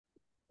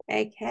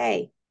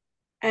Okay.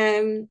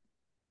 Um,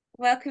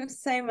 Welcome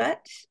so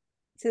much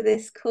to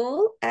this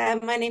call.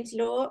 My name's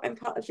Laura. I'm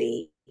part of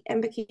the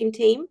Embercombe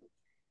team,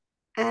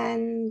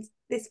 and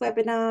this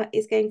webinar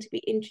is going to be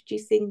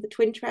introducing the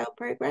Twin Trail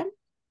program.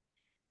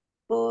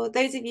 For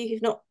those of you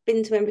who've not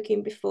been to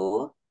Embercombe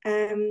before,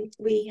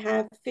 we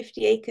have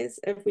 50 acres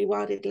of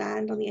rewilded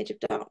land on the edge of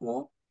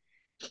Dartmoor,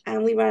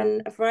 and we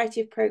run a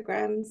variety of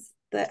programs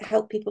that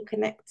help people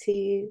connect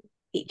to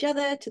each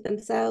other, to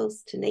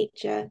themselves, to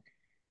nature.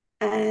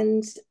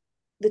 And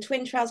the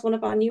Twin Trail is one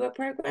of our newer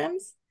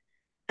programs.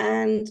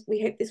 And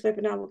we hope this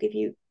webinar will give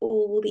you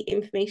all the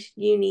information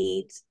you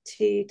need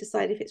to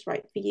decide if it's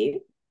right for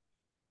you.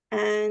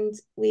 And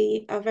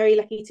we are very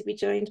lucky to be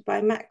joined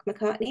by Mac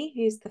McCartney,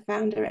 who's the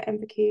founder at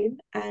Embercombe,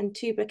 and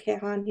Tuba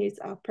Kirhan, who's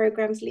our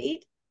programs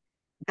lead.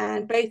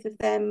 And both of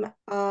them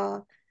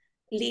are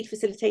lead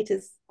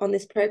facilitators on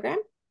this program.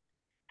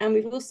 And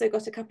we've also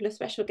got a couple of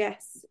special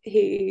guests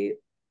who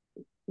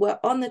were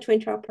on the Twin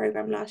Trail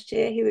program last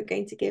year who are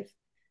going to give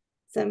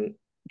some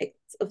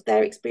of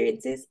their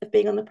experiences of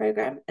being on the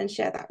program and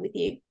share that with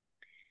you.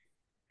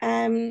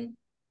 So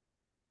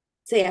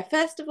yeah,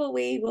 first of all,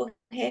 we will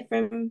hear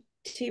from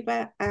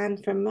Tuba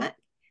and from Mac,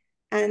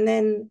 and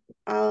then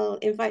I'll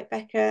invite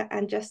Becca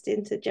and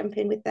Justin to jump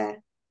in with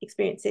their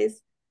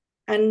experiences.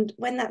 And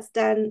when that's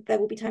done, there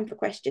will be time for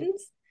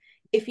questions.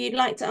 If you'd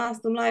like to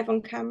ask them live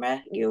on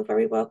camera, you're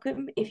very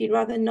welcome. If you'd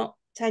rather not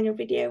turn your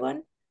video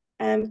on,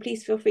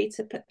 please feel free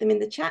to put them in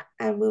the chat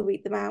and we'll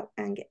read them out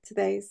and get to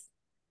those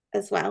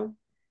as well.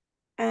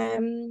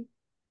 So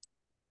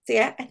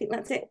yeah, I think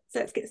that's it. So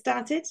let's get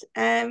started.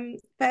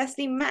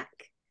 Firstly, Mac,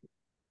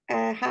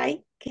 hi.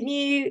 Can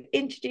you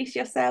introduce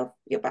yourself,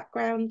 your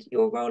background,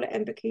 your role at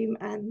Embercombe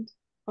and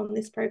on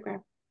this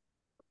program?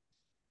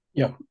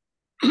 Yeah.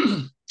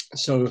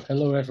 So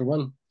hello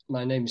everyone.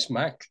 My name's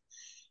Mac.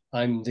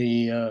 I'm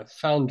the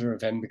founder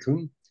of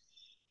Embercombe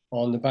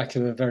on the back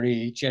of a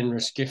very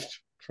generous gift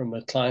from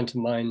a client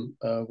of mine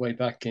way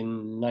back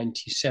in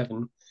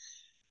 '97.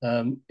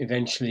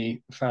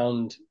 Eventually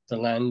found the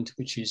land,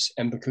 which is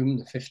Embercombe,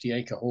 the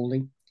 50-acre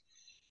holding,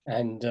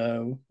 and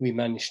we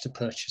managed to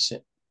purchase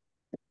it.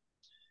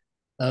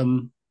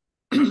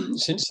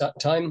 Since that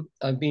time,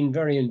 I've been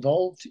very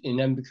involved in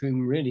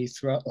Embercombe really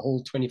throughout the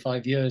whole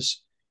 25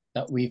 years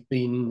that we've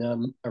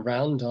been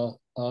around.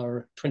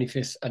 Our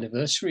 25th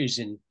anniversary is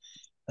in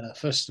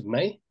 1st of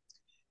May.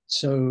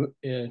 So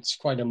it's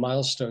quite a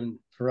milestone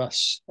for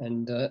us.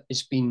 And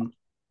it's been,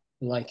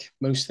 like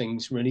most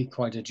things, really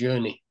quite a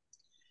journey.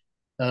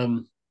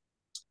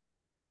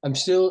 I'm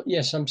still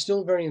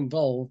very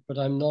involved, but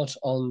I'm not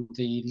on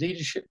the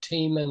leadership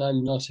team and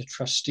I'm not a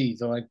trustee,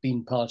 though I've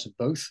been part of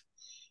both.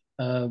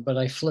 But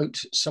I float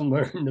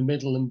somewhere in the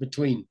middle and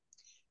between.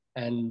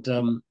 And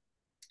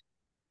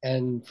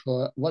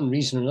for one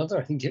reason or another,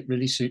 I think it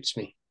really suits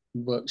me.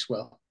 It works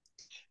well.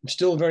 I'm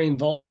still very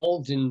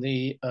involved in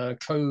the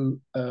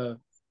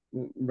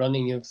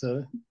co-running of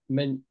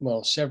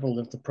several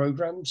of the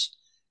programs,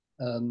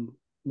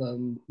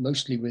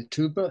 mostly with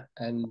Tuba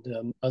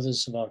and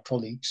others of our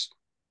colleagues.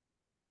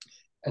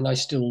 And I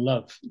still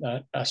love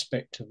that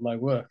aspect of my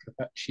work of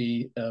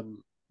actually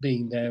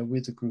being there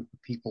with a group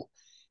of people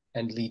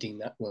and leading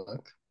that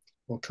work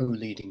or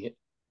co-leading it.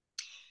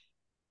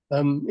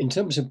 In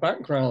terms of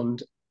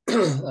background,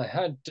 I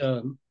had,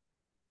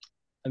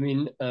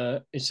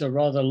 it's a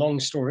rather long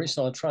story,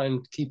 so I'll try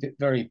and keep it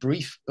very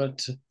brief,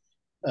 but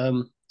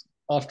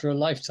after a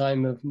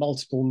lifetime of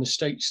multiple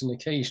mistakes and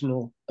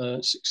occasional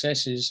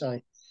successes,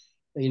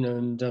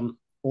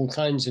 all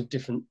kinds of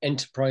different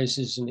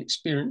enterprises and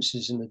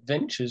experiences and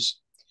adventures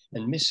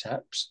and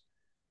mishaps,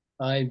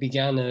 I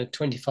began a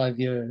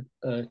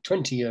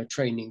 20-year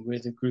training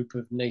with a group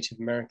of Native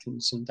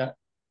Americans, and that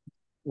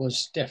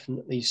was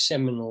definitely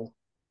seminal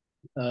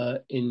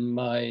in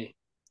my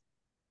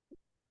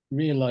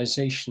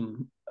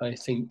realization, I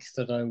think,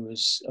 that I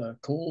was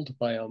called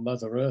by our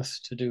Mother Earth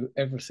to do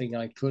everything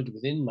I could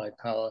within my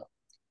power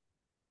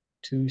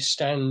to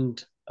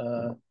stand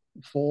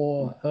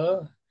for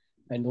her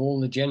and all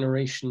the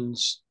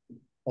generations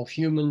of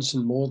humans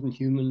and more than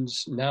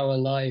humans now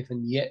alive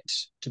and yet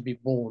to be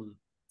born.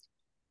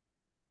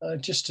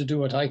 Just to do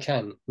what I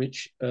can,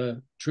 which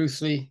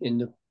truthfully, in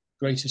the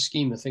greater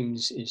scheme of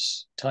things,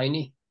 is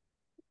tiny,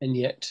 and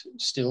yet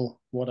still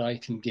what I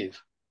can give.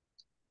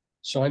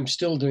 So I'm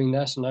still doing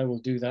that, and I will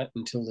do that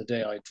until the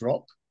day I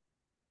drop.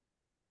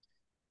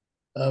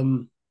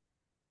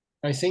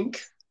 I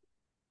think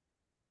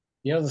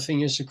the other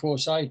thing is, of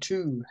course, I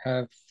too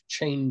have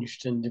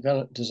changed and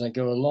developed as I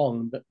go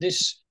along, but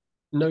this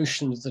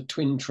notion of the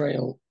twin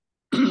trail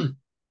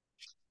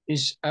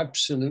is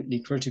absolutely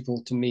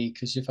critical to me,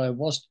 because if I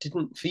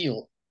didn't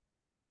feel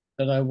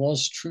that I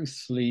was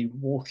truthfully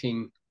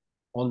walking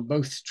on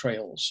both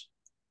trails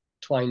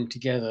twined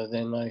together,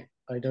 then I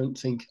don't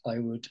think I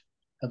would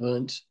have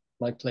earned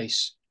my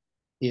place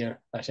here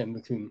at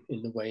Embercombe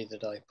in the way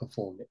that I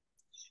perform it.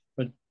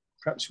 But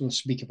perhaps we'll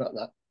speak about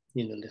that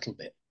in a little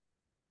bit.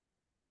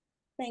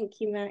 Thank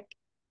you, Mac.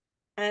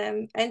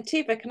 And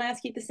Tuba, can I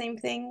ask you the same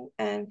thing?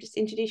 Just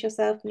introduce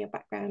yourself and your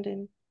background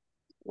and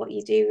what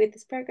you do with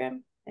this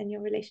program and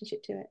your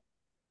relationship to it.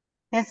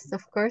 Yes,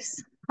 of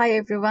course. Hi,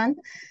 everyone.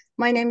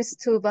 My name is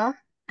Tuba,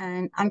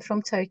 and I'm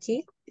from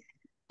Turkey.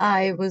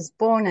 I was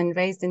born and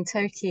raised in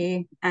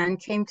Turkey and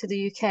came to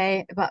the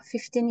UK about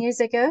 15 years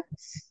ago,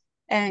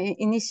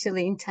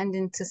 initially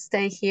intending to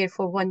stay here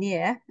for 1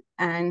 year,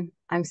 and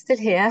I'm still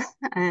here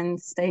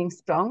and staying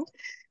strong.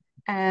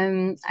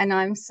 And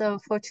I'm so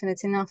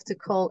fortunate enough to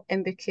call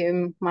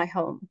Mbecum my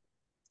home.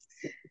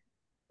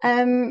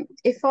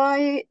 If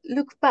I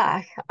look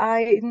back,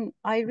 I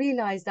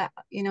realized that,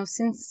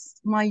 since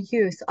my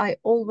youth, I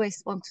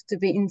always wanted to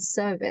be in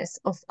service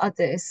of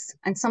others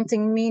and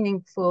something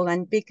meaningful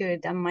and bigger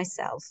than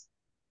myself.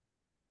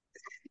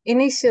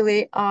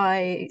 Initially,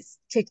 I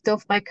kicked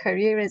off my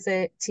career as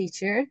a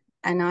teacher,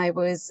 and I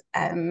was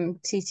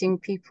teaching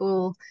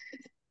people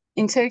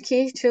in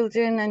Turkey,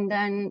 children, and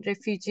then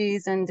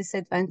refugees and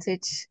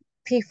disadvantaged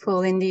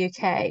people in the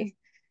UK.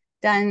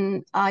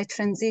 Then I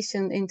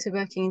transitioned into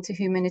working into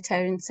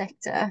humanitarian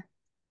sector,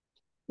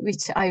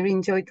 which I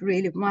enjoyed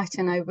really much.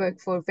 And I work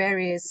for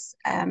various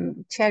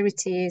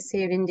charities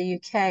here in the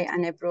UK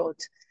and abroad.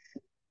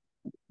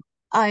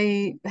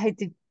 I had,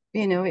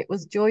 it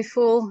was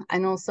joyful,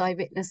 and also I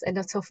witnessed a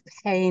lot of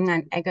pain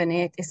and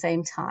agony at the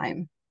same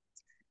time.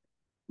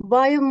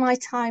 While my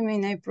time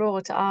in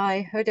abroad,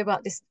 I heard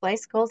about this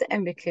place called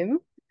Mbecum.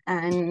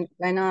 And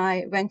when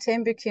I went to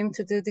Mbecum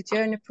to do the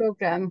journey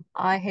program,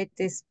 I had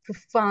this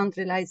profound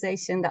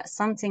realization that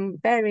something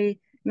very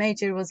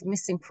major was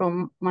missing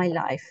from my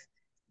life,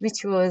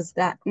 which was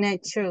that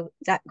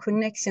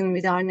connection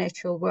with our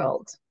natural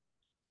world.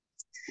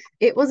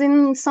 It was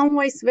in some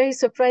ways very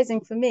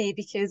surprising for me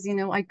because,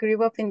 I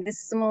grew up in this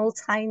small,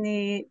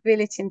 tiny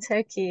village in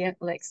Turkey,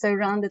 like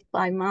surrounded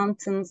by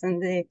mountains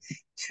and the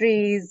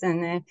trees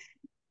and a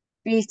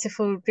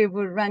beautiful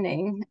river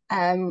running.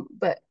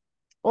 But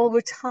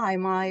over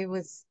time, I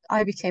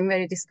became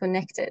very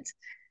disconnected.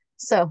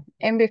 So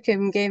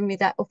Mbecum gave me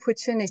that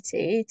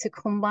opportunity to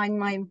combine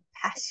my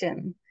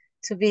passion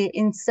to be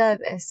in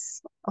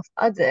service of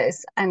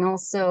others and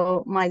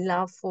also my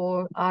love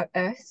for our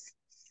earth.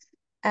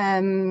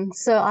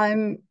 So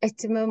I'm at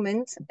the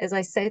moment, as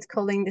I said,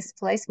 calling this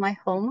place my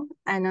home,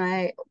 and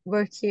I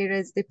work here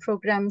as the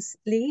programs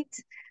lead,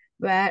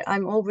 where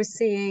I'm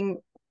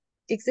overseeing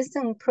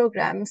existing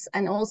programs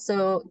and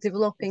also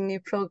developing new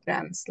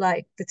programs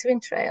like the Twin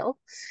Trail.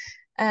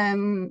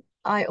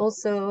 I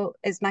also,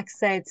 as Max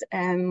said,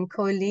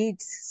 co-lead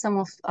some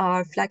of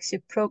our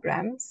flagship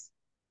programs,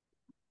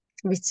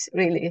 which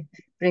really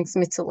brings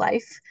me to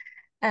life.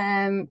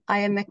 I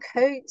am a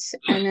coach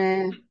and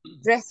a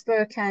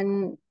breathwork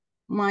and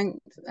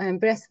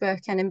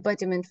breathwork and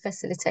embodiment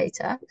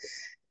facilitator.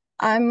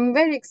 I'm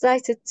very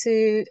excited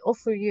to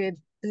offer you a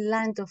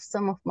blend of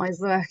some of my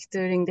work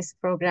during this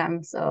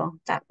program, so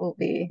that will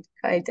be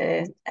quite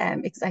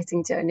an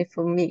exciting journey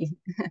for me.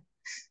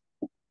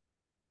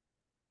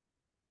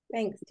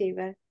 Thanks,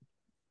 Diva.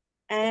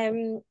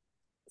 So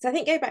I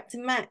think go back to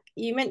Mac,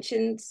 you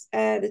mentioned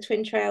the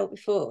Twin Trail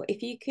before.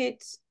 If you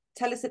could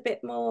tell us a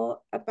bit more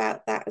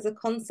about that as a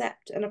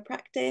concept and a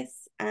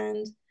practice,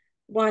 and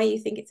why you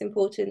think it's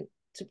important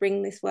to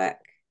bring this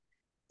work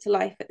to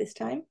life at this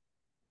time.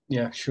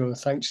 Yeah, sure.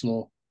 Thanks,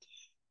 Laura.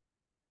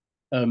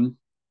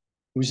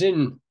 It was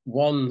in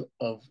one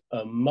of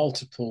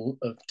multiple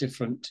of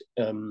different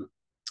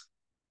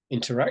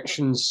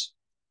interactions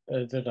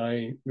that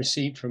I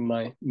received from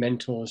my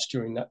mentors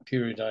during that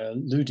period I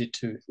alluded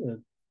to,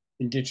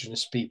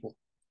 Indigenous people.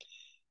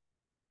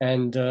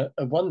 And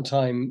at one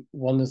time,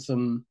 one of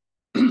them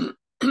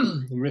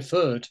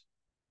referred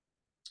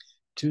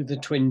to the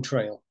Twin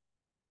Trail.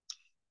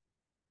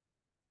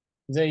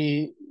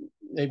 They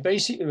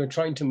basically were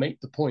trying to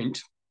make the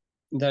point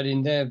that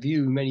in their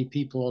view, many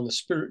people on the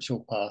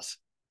spiritual path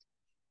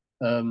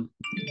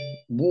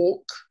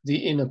walk the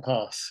inner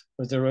path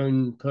of their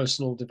own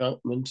personal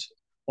development,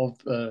 of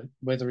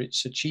whether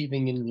it's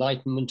achieving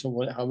enlightenment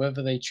or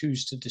however they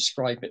choose to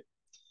describe it,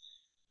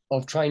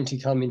 of trying to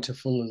come into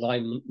full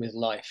alignment with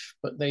life.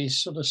 But they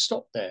sort of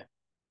stopped there.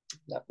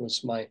 That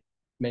was my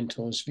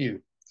mentor's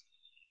view,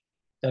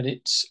 that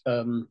it's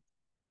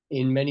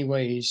in many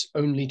ways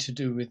only to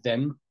do with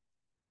them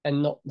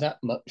and not that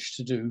much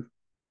to do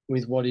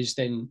with what is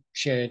then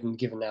shared and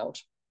given out.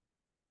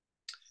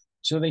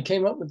 So they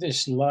came up with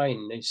this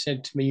line. They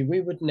said to me, we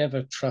would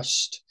never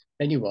trust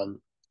anyone,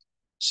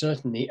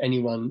 certainly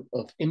anyone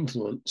of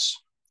influence,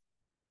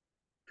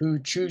 who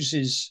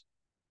chooses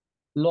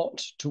not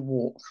to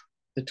walk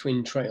the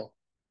Twin Trail,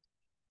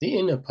 the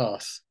inner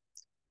path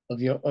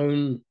of your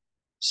own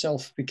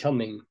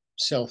self-becoming,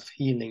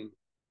 self-healing,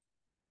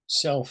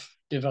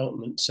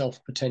 self-development,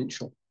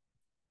 self-potential,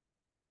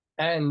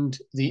 and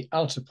the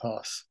outer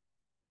path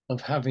of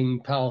having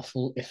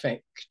powerful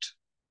effect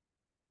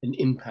and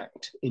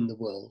impact in the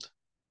world.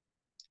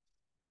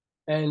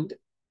 And,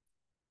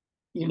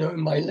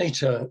 in my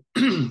later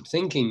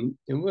thinking,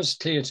 it was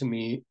clear to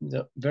me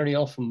that very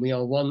often we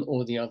are one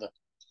or the other.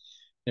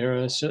 There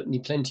are certainly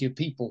plenty of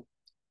people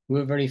who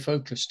are very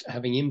focused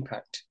having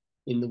impact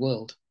in the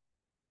world.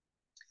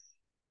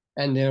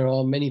 And there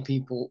are many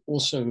people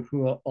also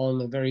who are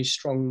on a very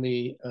strong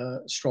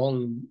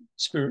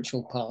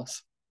spiritual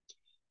path.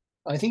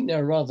 I think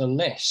there are rather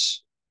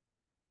less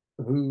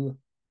who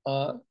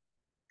are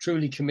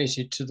truly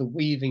committed to the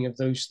weaving of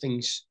those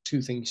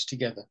two things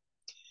together.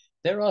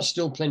 There are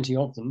still plenty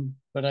of them,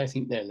 but I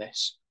think they're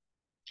less.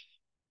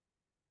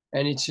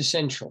 And it's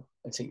essential,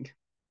 I think.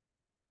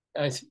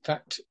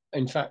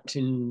 In fact,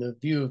 in the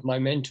view of my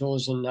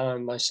mentors and now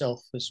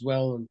myself as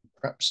well, and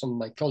perhaps some of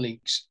my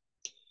colleagues,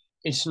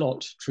 it's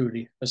not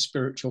truly a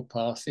spiritual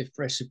path if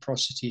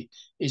reciprocity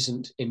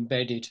isn't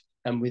embedded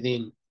and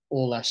within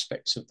all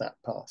aspects of that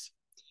path.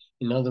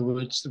 In other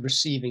words, the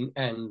receiving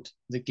and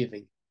the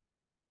giving.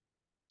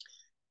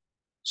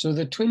 So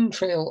the Twin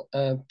Trail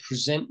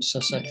presents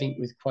us, I think,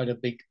 with quite a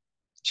big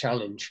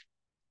challenge.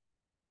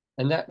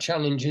 And that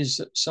challenge is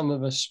that some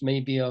of us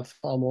maybe are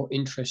far more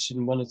interested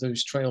in one of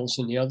those trails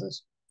than the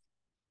others.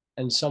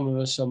 And some of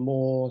us are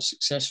more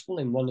successful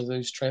in one of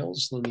those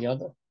trails than the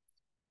other.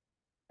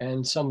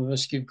 And some of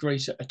us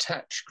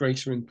attach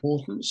greater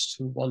importance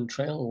to one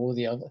trail or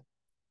the other.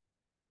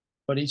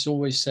 But it's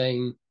always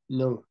saying,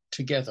 no,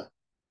 together.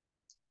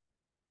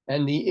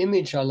 And the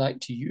image I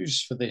like to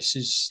use for this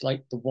is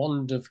like the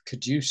wand of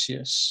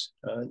Caduceus,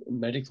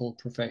 medical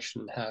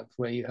profession have,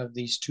 where you have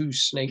these two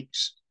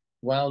snakes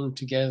wound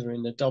together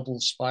in a double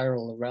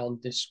spiral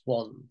around this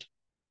wand.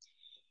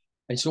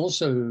 It's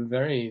also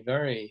very,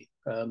 very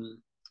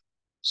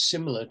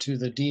similar to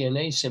the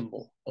DNA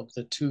symbol of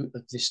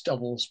this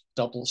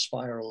double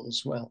spiral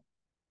as well.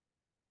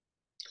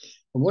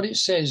 And what it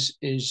says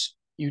is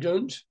you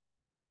don't,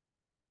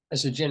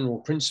 as a general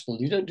principle,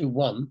 you don't do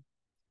one,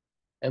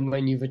 and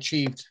when you've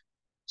achieved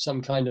some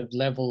kind of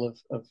level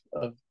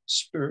of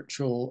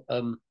spiritual,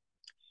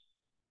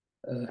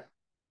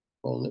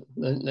 well,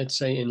 let's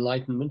say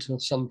enlightenment or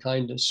some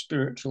kind of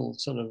spiritual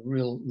sort of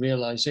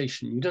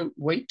realization, you don't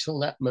wait till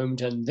that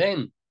moment and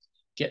then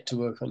get to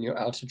work on your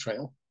outer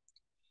trail.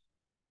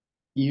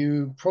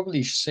 You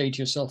probably say to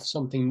yourself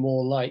something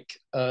more like,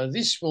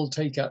 this will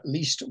take at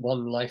least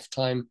one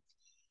lifetime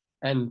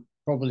and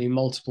probably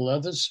multiple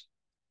others.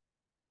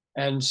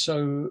 And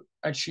so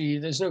actually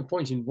there's no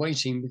point in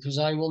waiting because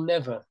I will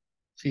never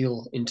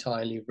feel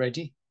entirely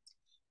ready.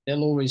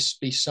 There'll always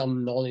be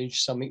some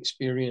knowledge, some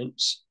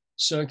experience,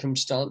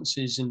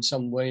 circumstances in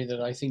some way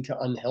that I think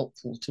are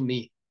unhelpful to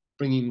me,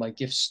 bringing my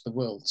gifts to the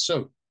world.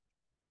 So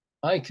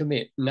I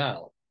commit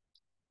now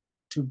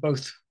to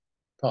both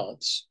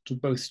paths, to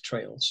both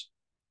trails,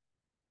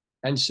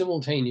 and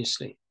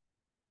simultaneously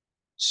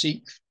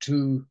seek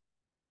to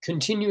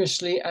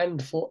continuously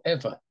and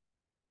forever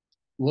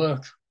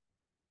work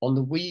on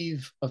the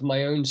weave of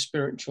my own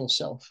spiritual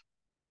self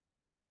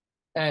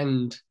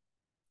and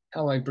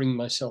how I bring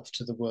myself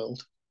to the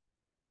world,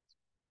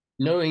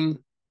 knowing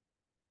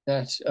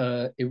that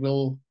it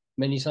will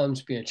many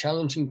times be a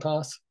challenging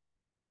path.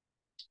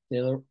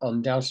 There'll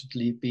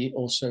undoubtedly be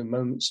also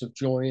moments of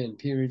joy and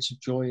periods of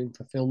joy and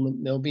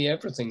fulfillment. There'll be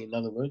everything, in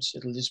other words.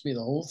 It'll just be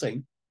the whole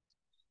thing.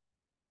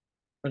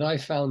 But I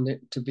found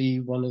it to be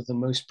one of the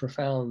most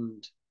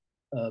profound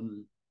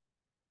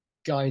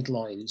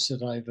guidelines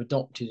that I've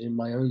adopted in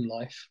my own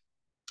life.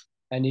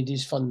 And it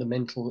is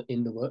fundamental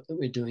in the work that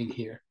we're doing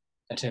here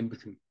at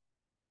Embecombe.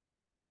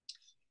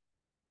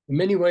 In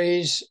many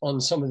ways, on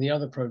some of the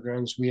other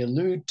programs, we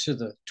allude to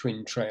the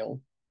Twin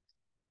Trail,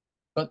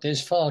 but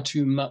there's far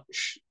too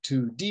much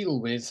to deal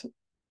with,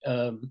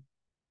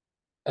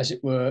 as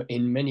it were,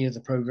 in many of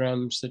the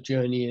programs, The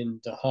Journey and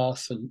The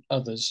Hearth and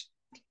others,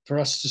 for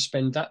us to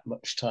spend that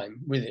much time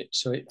with it.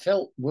 So it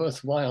felt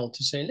worthwhile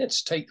to say,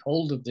 let's take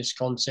hold of this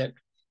concept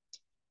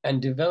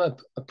and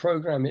develop a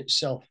program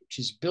itself, which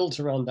is built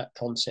around that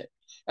concept.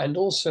 And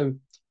also,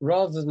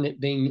 rather than it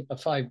being a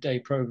 5-day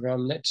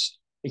program, let's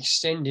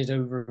extend it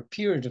over a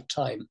period of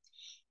time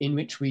in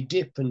which we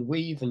dip and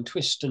weave and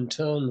twist and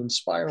turn and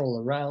spiral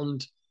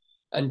around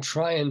and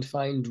try and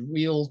find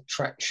real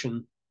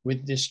traction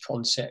with this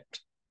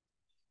concept.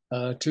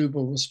 Tuba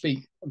will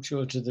speak, I'm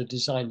sure, to the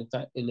design of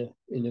that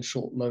in a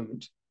short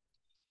moment.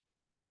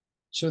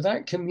 So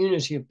that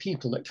community of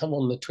people that come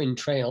on the Twin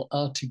Trail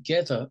are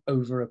together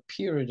over a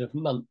period of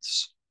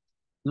months,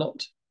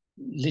 not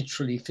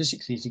literally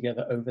physically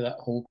together over that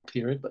whole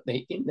period, but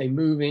they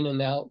move in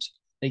and out,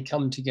 they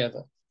come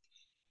together.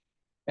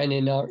 And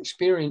in our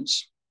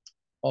experience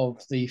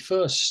of the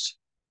first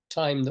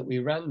time that we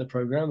ran the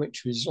program,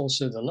 which was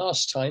also the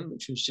last time,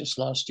 which was just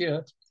last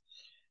year,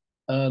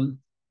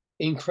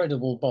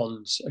 incredible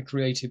bonds are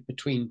created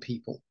between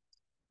people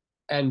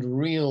and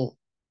real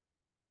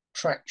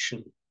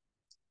traction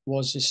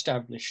was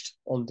established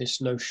on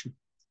this notion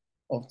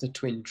of the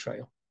Twin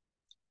Trail.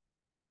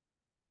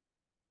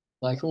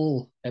 Like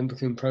all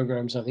Embecombe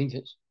programs, I think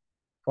it's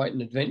quite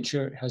an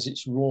adventure. It has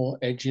its raw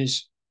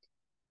edges.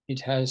 It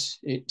has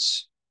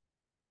its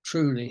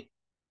truly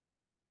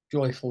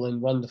joyful and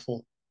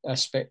wonderful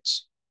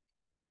aspects,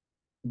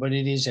 but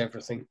it is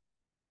everything.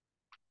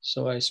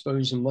 So I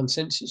suppose in one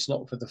sense it's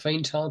not for the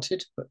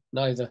faint-hearted, but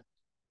neither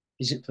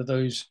is it for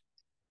those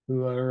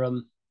who are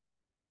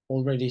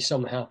already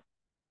somehow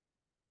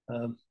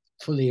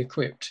fully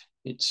equipped.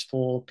 It's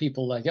for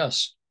people like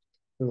us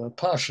who are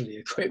partially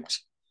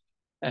equipped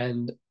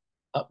and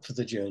up for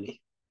the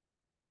journey.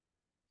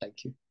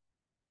 Thank you.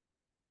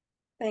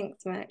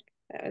 Thanks, Mac.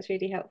 That was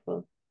really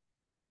helpful.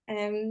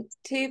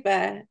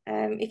 Tuba,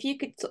 if you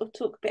could sort of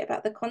talk a bit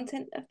about the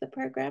content of the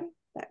program,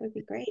 that would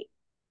be great.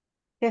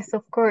 Yes,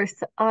 of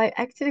course. I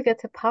actually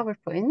got a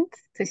PowerPoint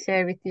to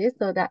share with you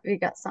so that we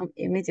got some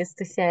images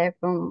to share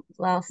from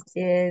last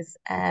year's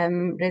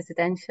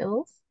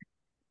residentials.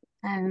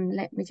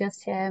 Let me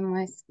just share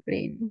my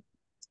screen.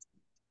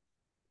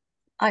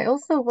 I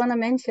also want to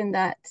mention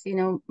that, you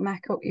know,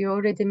 Mac, you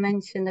already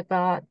mentioned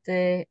about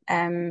the,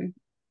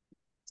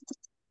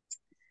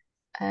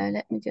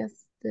 let me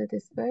just do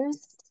this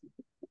first.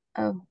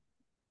 Oh,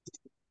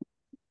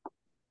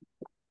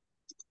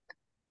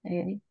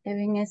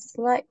 having a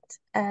slight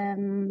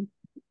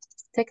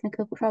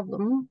technical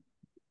problem.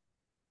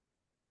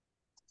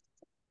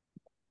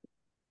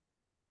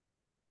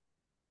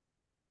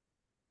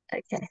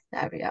 Okay,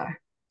 there we are.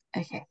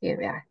 Okay, here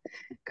we are.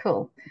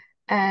 Cool.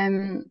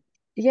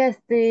 Yes,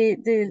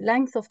 the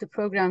length of the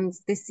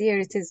programs this year,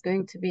 it is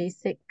going to be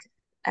 6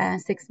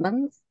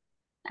 months.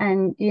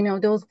 And, you know,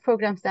 those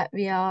programs that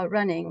we are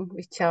running,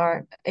 which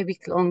are a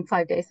week long,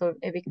 5 days or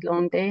a week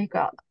long, they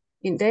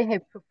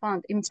have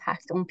profound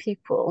impact on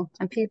people,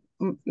 and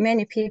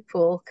many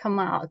people come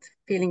out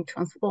feeling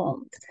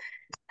transformed.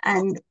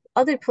 And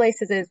other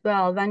places as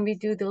well, when we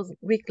do those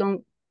week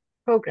long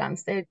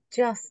programs, they're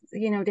just,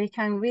 you know, they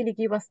can really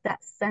give us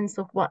that sense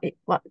of what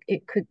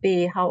it could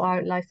be, how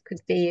our life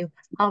could be,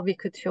 how we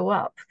could show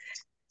up.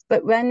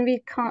 But when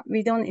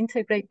we don't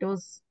integrate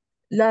those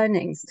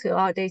learnings to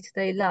our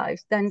day-to-day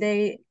lives, then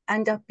they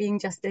end up being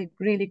just a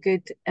really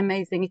good,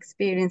 amazing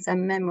experience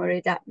and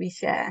memory that we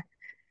share.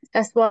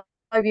 That's why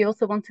we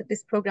also wanted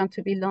this program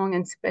to be long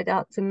and spread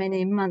out to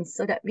many months,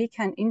 so that we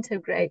can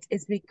integrate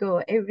as we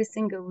go every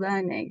single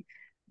learning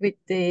with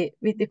the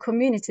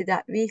community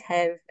that we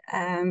have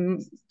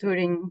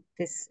during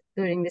this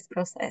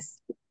process.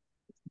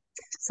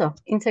 So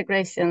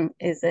integration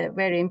is a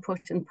very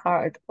important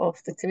part of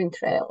the Twin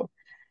Trail.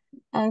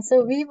 And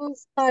so we will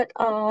start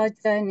our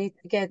journey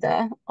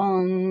together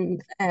on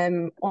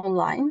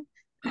online,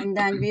 and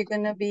then we're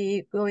going to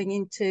be going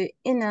into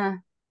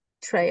inner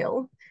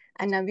trail,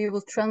 and then we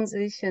will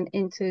transition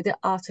into the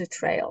outer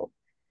trail.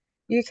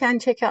 You can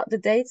check out the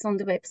dates on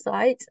the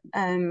website,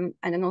 and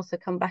then also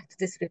come back to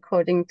this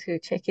recording to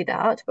check it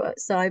out.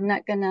 So I'm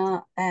not going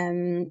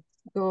to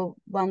go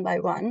one by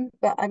one,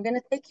 but I'm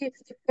going to take you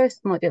to the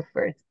first module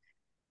first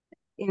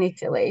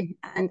initially,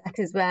 and that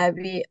is where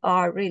we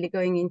are really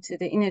going into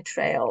the inner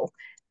trail.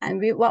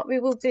 And what we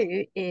will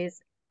do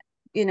is,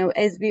 you know,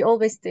 as we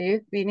always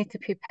do, we need to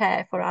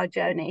prepare for our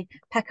journey,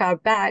 pack our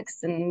bags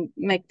and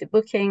make the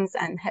bookings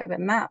and have a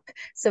map.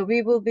 So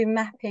we will be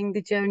mapping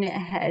the journey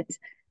ahead.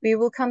 We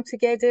will come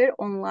together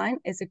online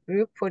as a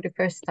group for the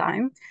first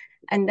time,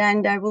 and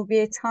then there will be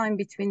a time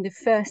between the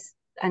first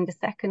and the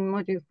second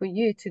module for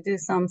you to do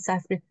some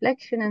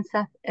self-reflection and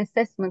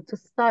self-assessment to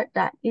start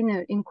that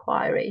inner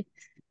inquiry.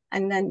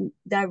 And then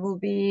there will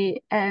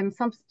be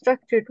some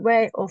structured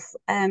way of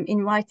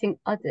inviting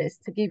others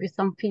to give you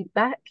some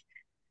feedback.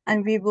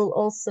 And we will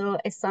also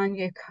assign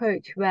you a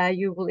coach where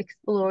you will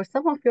explore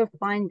some of your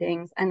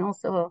findings and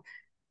also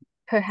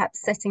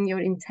perhaps setting your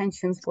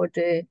intentions for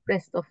the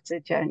rest of the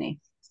journey.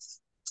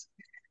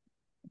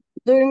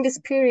 During this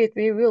period,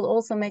 we will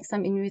also make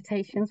some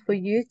invitations for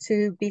you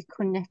to be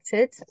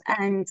connected.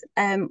 And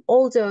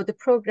although the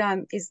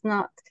program is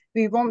not,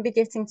 we won't be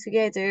getting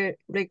together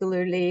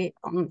regularly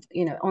on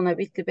a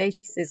weekly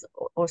basis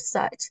or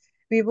such.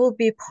 We will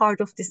be part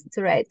of this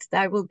thread.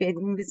 There will be an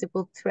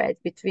invisible thread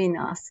between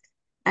us,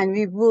 and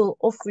we will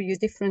offer you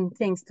different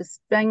things to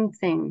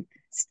strengthen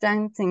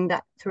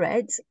that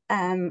thread.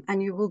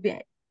 And you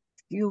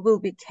will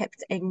be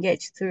kept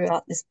engaged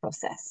throughout this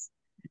process.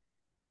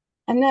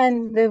 And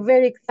then the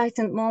very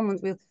exciting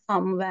moment will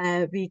come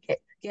where we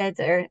get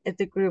together as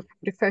a group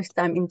for the first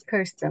time in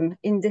person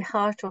in the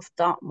heart of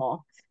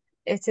Dartmoor.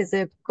 It is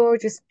a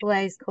gorgeous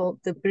place called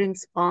the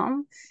Brim's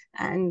Farm,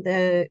 and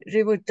the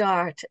River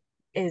Dart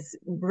is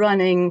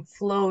running,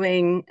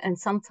 flowing, and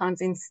sometimes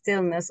in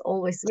stillness,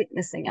 always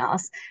witnessing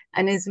us.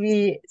 And as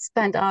we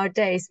spend our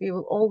days, we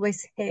will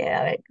always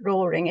hear it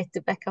roaring at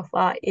the back of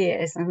our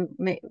ears, and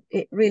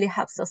it really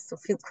helps us to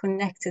feel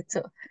connected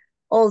to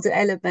all the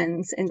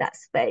elements in that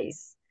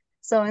space.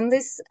 So in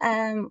this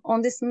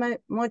on this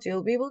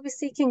module, we will be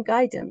seeking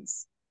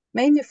guidance,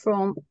 mainly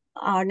from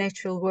our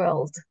natural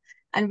world,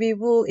 and we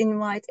will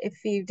invite a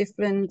few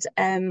different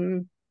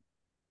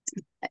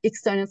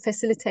external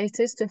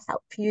facilitators to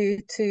help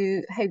you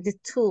to have the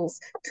tools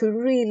to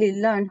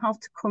really learn how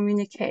to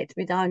communicate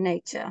with our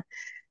nature.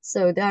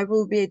 So there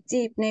will be a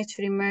deep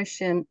nature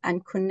immersion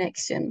and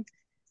connection,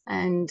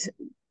 and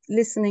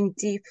listening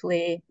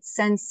deeply,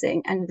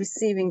 sensing and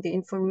receiving the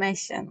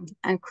information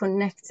and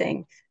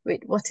connecting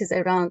with what is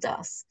around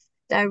us.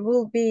 There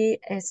will be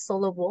a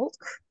solo walk,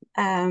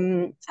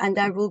 and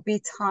there will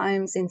be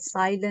times in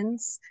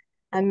silence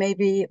and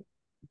maybe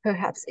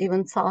perhaps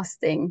even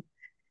fasting.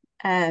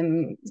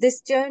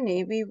 this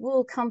journey, we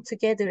will come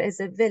together as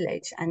a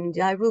village, and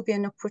there will be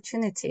an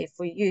opportunity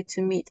for you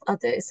to meet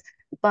others.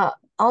 But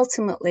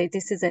ultimately,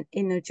 this is an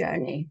inner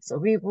journey. So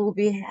we will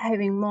be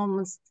having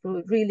moments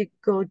to really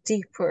go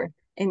deeper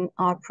in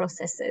our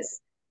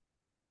processes.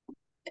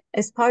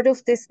 As part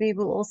of this, we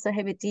will also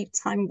have a deep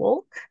time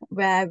walk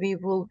where we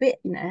will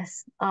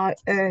witness our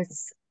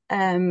Earth's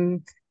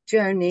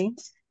journey,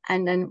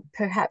 and then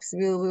perhaps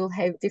we will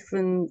have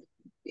different,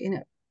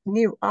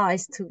 new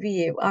eyes to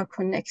view our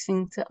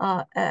connection to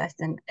our Earth,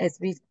 and as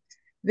we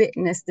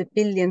witness the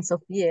billions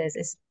of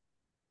years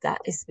that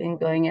has been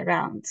going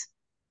around.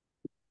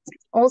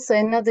 Also,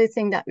 another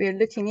thing that we're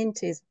looking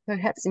into is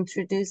perhaps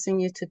introducing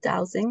you to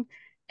dowsing.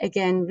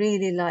 Again,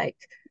 really like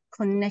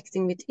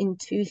connecting with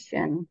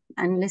intuition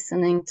and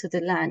listening to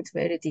the land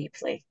very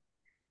deeply.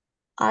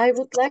 I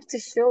would like to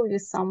show you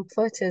some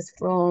photos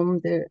from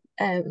the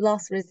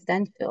last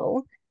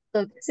residential.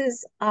 So this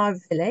is our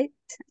village.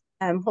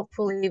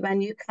 Hopefully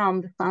when you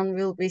come, the sun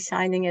will be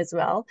shining as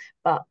well,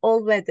 but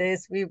all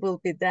weathers, we will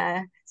be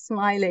there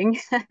smiling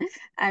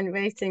and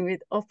waiting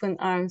with open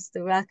arms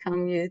to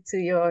welcome you to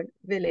your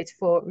village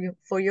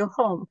for your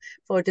home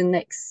for the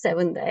next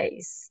 7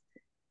 days.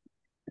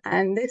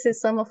 And this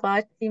is some of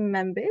our team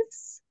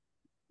members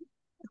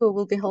who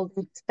will be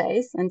holding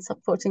space and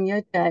supporting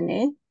your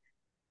journey.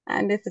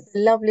 And this is a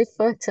lovely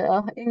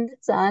photo in the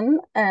sun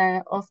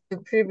of the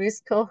previous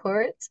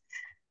cohort.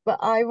 But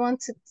I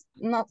wanted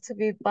not to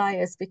be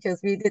biased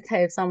because we did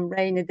have some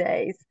rainy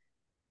days,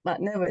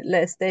 but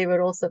nevertheless, they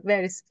were also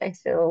very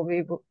special.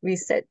 We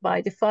sat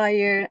by the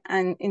fire,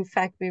 and in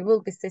fact, we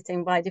will be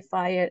sitting by the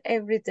fire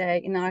every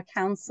day in our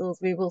councils.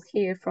 We will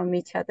hear from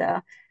each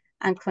other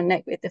and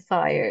connect with the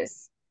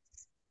fires.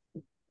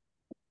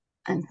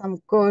 And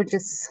some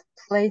gorgeous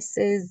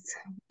places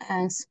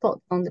and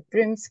spots on the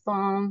Brims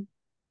farm.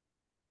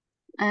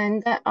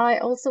 And I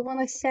also want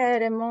to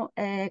share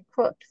a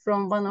quote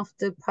from one of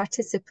the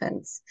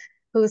participants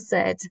who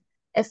said,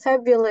 "A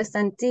fabulous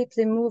and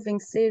deeply moving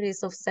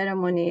series of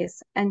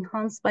ceremonies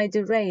enhanced by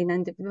the rain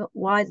and the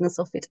wildness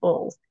of it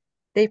all.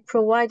 They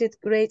provided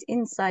great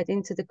insight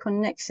into the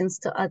connections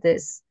to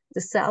others,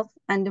 the self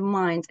and the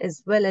mind,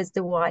 as well as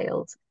the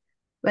wild.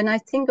 When I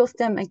think of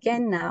them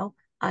again now,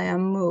 I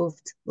am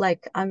moved,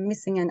 like I'm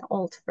missing an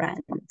old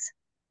friend."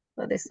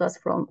 So this was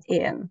from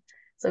Ian.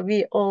 So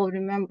we all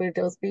remember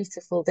those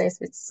beautiful days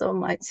with so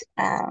much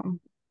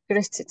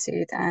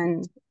gratitude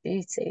and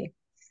beauty.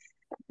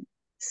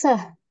 So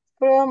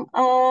from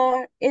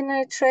our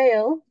inner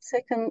trail,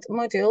 second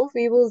module,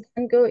 we will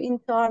then go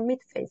into our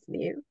mid-phase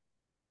view.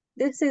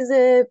 This is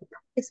a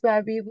place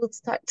where we will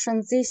start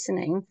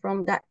transitioning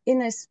from that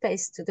inner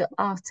space to the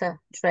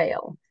outer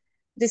trail.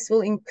 This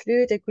will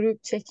include a group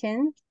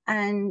check-in,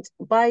 and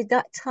by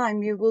that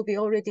time you will be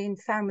already in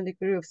family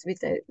groups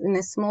in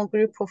a small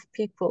group of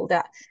people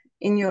that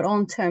in your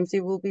own terms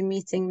you will be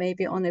meeting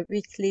maybe on a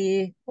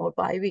weekly or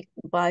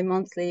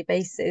bi-monthly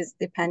basis,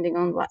 depending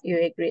on what you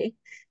agree.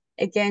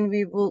 Again,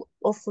 we will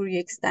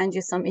extend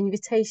you some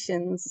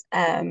invitations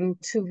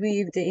to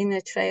weave the inner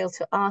trail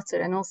to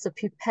outer, and also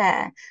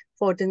prepare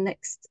for the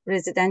next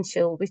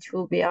residential, which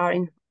will be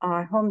in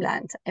our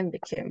homeland,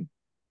 Embikum.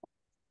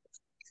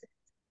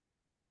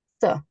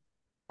 So,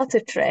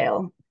 outer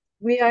trail.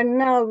 We are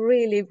now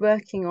really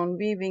working on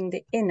weaving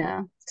the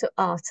inner to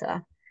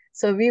outer.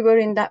 So we were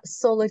in that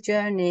solo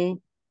journey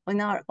in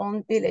our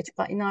own village,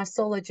 but in our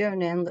solo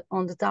journey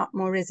on the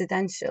Dartmoor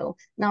residential,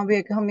 now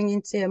we're coming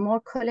into a more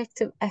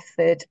collective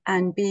effort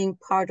and being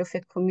part of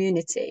a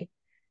community.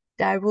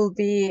 There will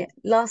be,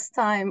 last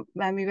time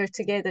when we were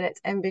together at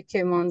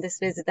MBQM on this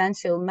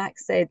residential,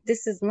 Max said,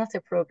 this is not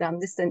a program,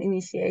 this is an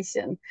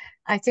initiation.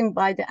 I think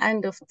by the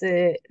end of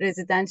the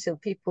residential,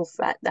 people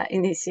felt that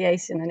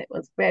initiation, and it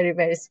was very,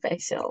 very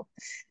special.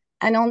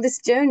 And on this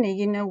journey,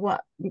 you know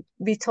what,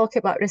 we talk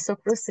about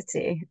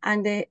reciprocity,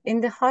 and in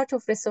the heart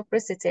of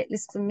reciprocity, at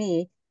least for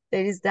me,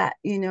 there is that,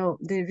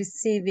 the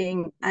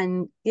receiving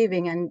and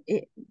giving, and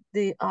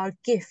our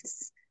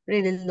gifts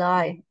really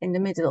lie in the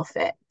middle of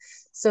it.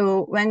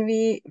 So when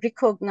we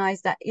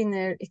recognize that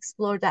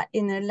explore that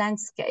inner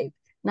landscape,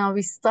 now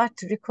we start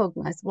to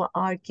recognize what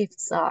our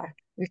gifts are,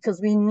 because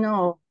we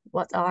know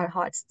what our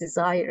heart's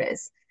desire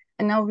is.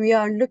 And now we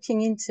are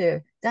looking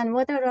into, then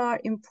what are our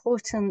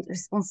important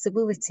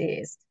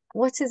responsibilities?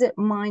 What is it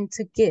mine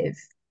to give?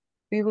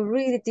 We will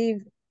really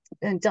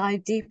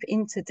dive deep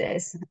into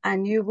this,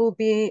 and you will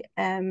be,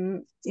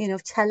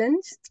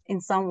 challenged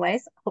in some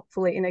ways,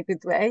 hopefully in a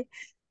good way,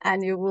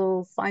 and you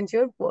will find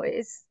your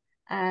voice.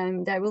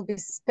 There will be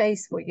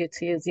space for you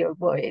to use your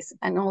voice,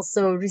 and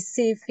also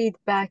receive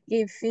feedback,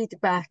 give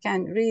feedback,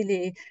 and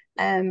really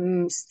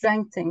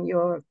strengthen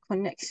your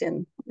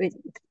connection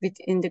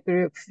within the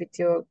group, with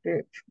your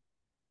group.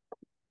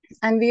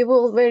 And we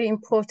will, very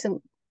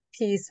important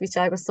piece, which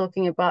I was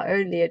talking about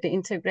earlier, the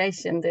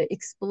integration, the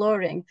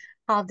exploring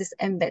how this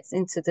embeds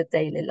into the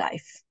daily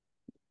life.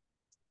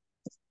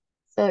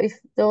 So if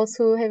those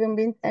who haven't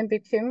been to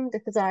MBQM,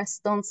 this is our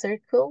stone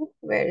circle,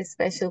 very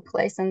special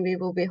place, and we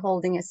will be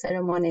holding a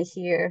ceremony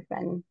here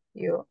when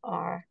you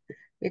are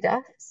with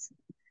us.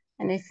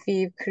 and a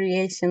few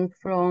creations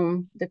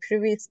from the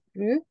previous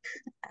group,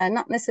 and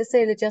not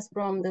necessarily just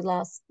from the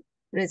last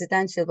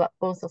residential, but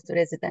both of the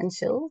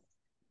residential.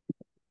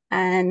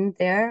 And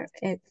there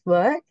it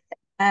worked.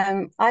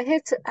 I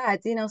have to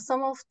add,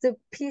 some of the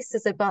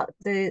pieces about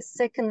the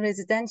second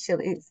residential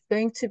is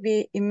going to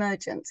be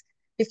emergent,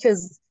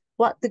 because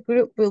what the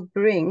group will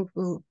bring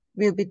will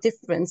be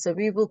different. So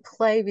we will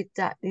play with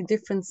that, the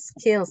different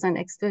skills and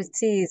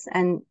expertise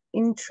and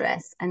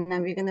interests, and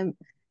then we're going to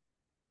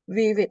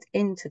weave it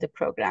into the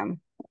program.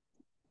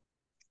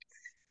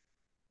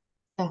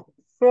 So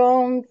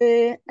from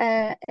the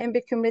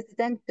Embicum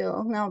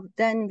Residential, now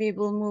then we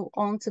will move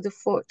on to the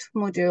fourth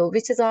module,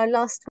 which is our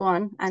last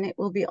one, and it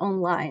will be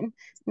online.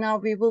 Now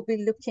we will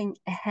be looking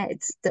ahead,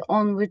 the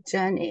onward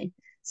journey.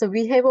 So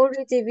we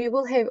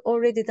will have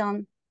already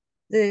done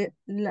the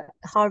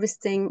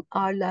harvesting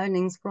our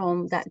learnings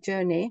from that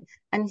journey.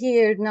 And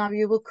here now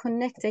you will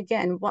connect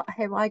again, what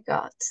have I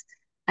got?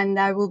 And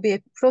there will be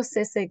a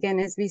process again,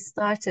 as we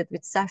started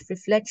with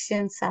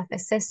self-reflection,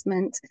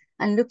 self-assessment,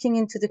 and looking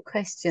into the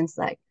questions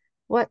like,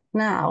 what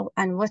now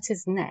and what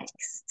is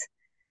next?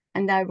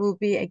 And there will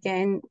be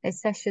again a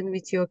session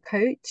with your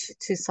coach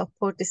to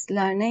support this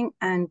learning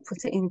and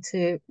put it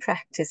into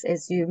practice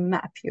as you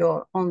map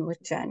your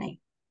onward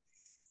journey.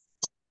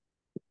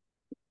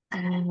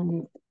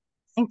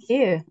 Thank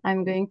you.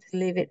 I'm going to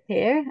leave it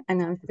here,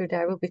 and I'm sure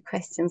there will be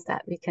questions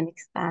that we can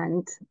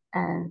expand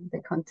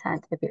the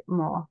content a bit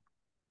more.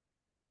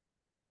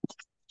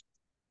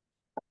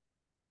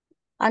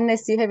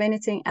 Unless you have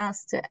anything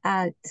else to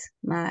add,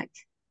 Mark.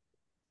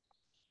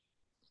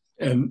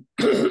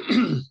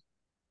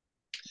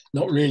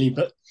 Not really,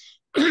 but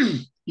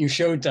you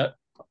showed that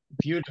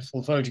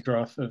beautiful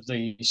photograph of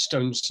the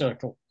stone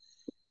circle.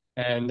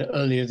 And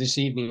earlier this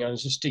evening, I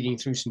was just digging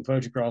through some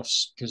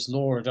photographs because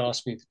Laura had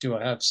asked me, do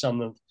I have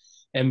some of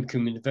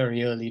Embicum in the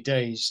very early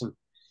days? And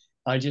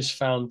I just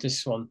found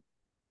this one.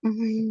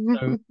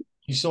 So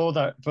you saw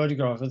that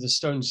photograph of the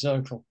stone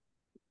circle.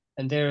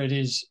 And there it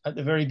is at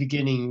the very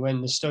beginning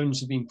when the stones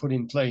have been put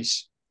in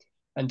place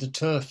and the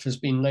turf has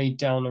been laid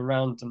down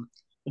around them,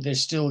 but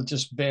there's still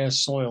just bare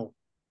soil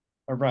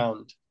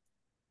around.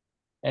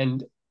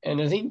 And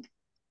I think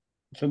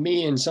for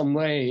me, in some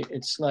way,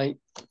 it's like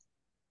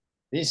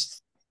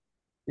this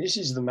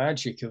is the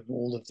magic of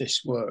all of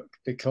this work,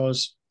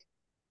 because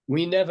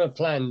we never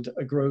planned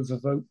a grove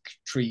of oak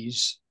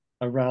trees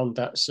around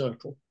that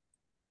circle.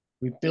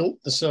 We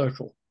built the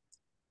circle.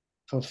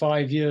 For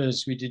 5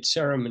 years, we did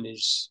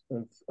ceremonies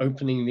of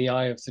opening the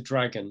eye of the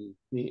dragon,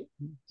 the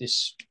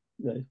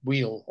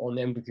wheel on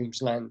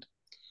Embicum's land.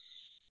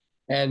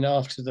 And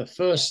after the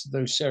first of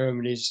those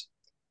ceremonies,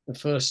 the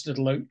first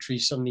little oak tree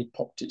suddenly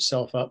popped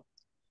itself up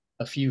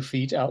a few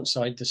feet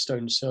outside the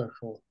stone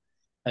circle.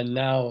 And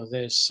now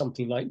there's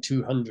something like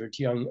 200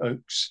 young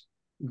oaks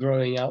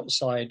growing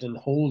outside and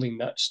holding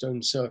that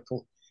stone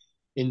circle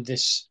in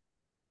this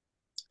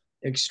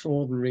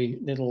extraordinary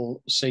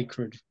little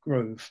sacred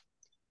grove,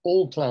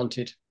 all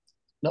planted,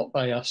 not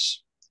by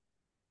us,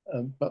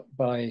 but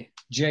by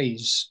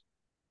jays,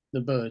 the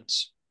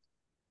birds,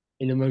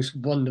 in a most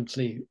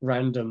wonderfully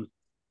random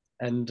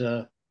and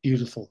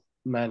beautiful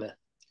manner.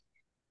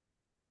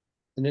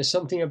 And there's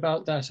something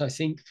about that, I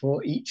think,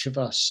 for each of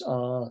us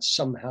are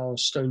somehow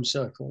stone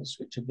circles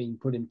which have been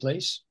put in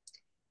place.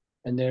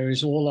 And there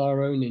is all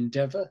our own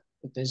endeavor,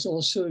 but there's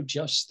also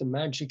just the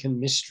magic and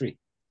mystery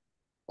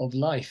of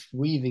life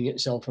weaving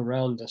itself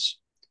around us,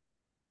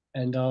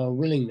 and our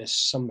willingness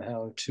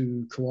somehow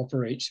to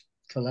cooperate,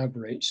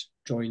 collaborate,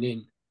 join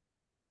in.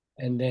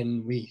 And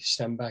then we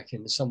stand back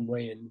in some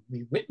way and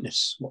we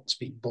witness what's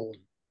been born.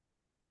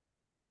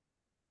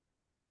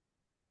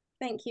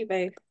 Thank you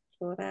both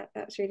for that.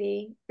 That's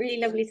really, really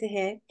lovely to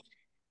hear.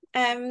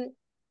 I'm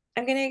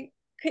going to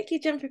quickly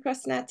jump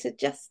across now to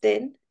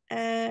Justin, who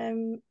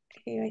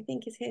I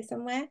think is here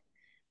somewhere.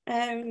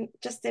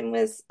 Justin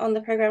was on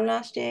the programme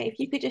last year. If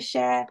you could just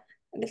share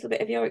a little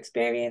bit of your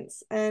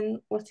experience and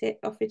what it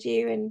offered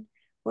you and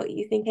what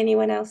you think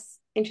anyone else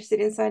interested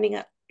in signing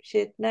up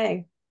should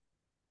know.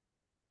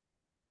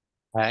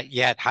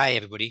 Yeah, hi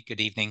everybody.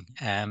 Good evening.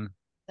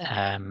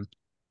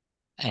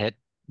 It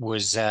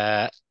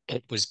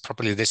was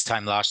probably this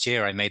time last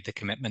year I made the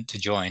commitment to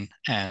join,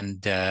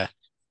 and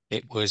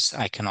it was,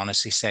 I can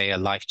honestly say, a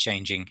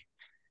life-changing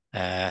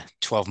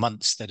 12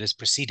 months that has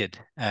preceded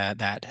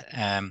that.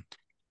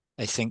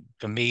 I think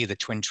for me, the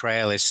Twin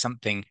Trail is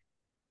something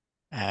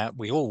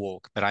we all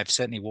walk, but I've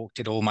certainly walked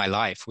it all my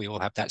life. We all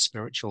have that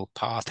spiritual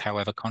path,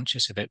 however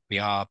conscious of it we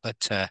are,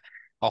 but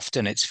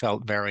often it's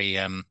felt very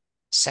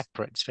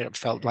separate. It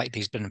felt like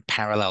these been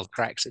parallel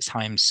tracks, at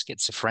times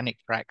schizophrenic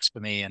tracks for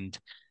me. And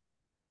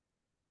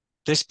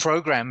this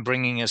program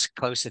bringing us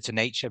closer to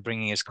nature,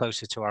 bringing us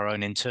closer to our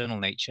own internal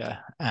nature,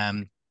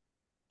 and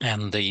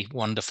the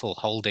wonderful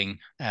holding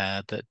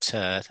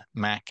that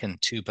Mac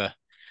and Tuba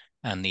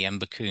and the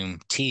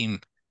Embicum team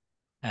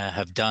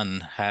have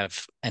done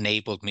have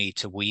enabled me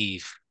to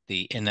weave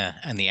the inner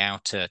and the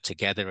outer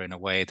together in a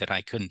way that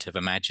I couldn't have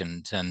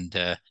imagined. And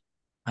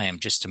I am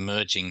just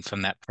emerging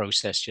from that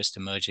process, just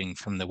emerging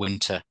from the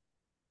winter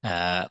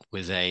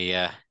with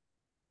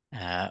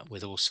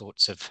all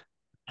sorts of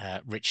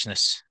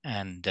richness,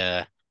 and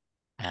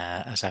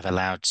as I've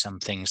allowed some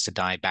things to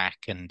die back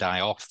and die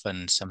off,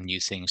 and some new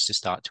things to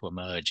start to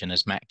emerge. And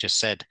as Mac just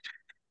said,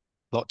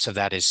 lots of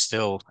that is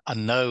still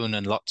unknown,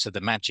 and lots of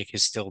the magic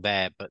is still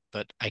there.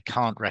 But I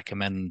can't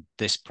recommend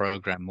this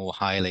program more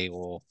highly,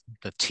 or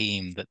the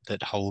team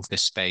that hold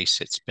this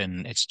space.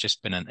 It's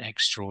just been an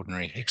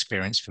extraordinary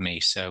experience for me.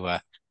 So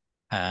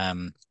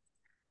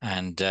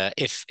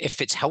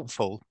if it's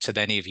helpful to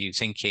any of you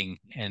thinking,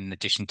 in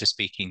addition to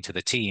speaking to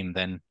the team,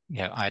 then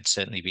I'd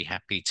certainly be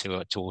happy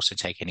to also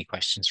take any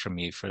questions from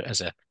you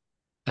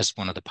as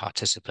one of the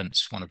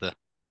participants, one of the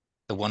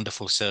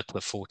wonderful circle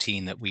of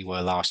 14 that we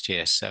were last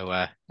year. So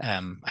I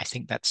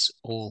think that's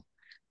all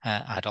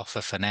I'd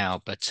offer for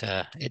now. But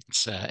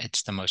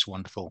it's the most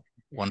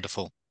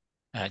wonderful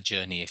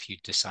journey if you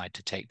decide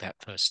to take that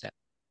first step.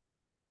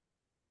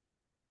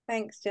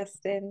 Thanks,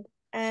 Justin.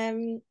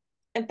 And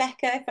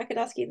Becca, if I could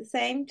ask you the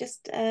same,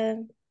 just a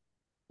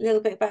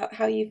little bit about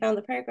how you found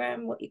the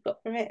program, what you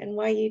got from it, and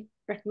why you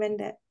recommend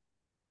it.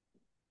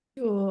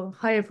 Sure.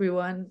 Hi,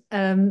 everyone.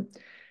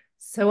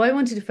 So I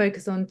wanted to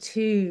focus on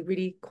two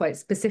really quite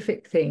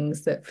specific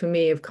things that for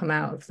me have come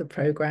out of the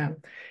program.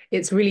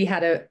 It's really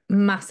had a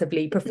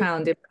massively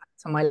profound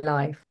impact on my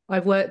life.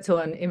 I've worked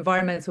on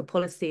environmental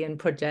policy and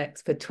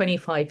projects for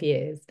 25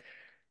 years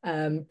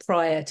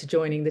prior to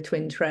joining the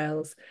Twin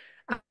Trails.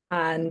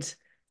 And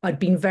I'd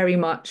been very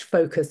much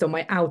focused on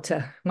my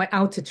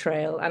outer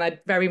trail, and I'd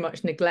very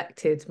much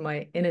neglected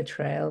my inner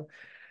trail.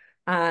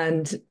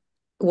 And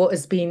what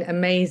has been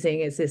amazing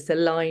is this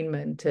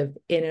alignment of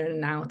inner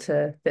and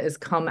outer that has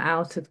come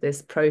out of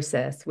this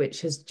process,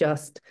 which has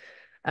just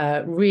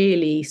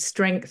really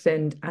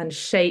strengthened and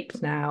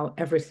shaped now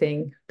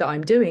everything that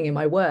I'm doing in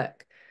my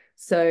work.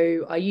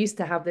 So I used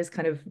to have this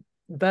kind of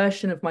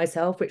version of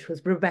myself, which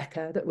was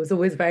Rebecca, that was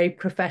always very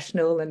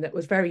professional and that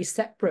was very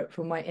separate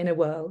from my inner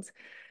world.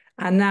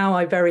 And now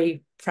I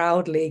very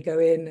proudly go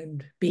in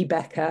and be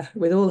Becca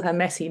with all her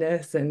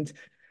messiness and,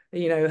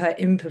 her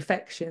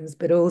imperfections,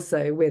 but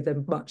also with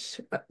a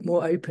much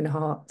more open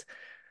heart.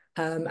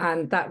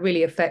 And that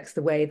really affects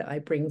the way that I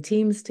bring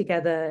teams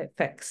together,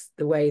 affects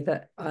the way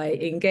that I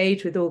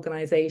engage with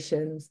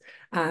organizations.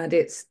 And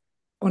it's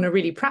on a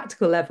really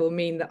practical level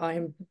mean that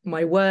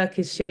my work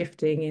is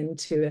shifting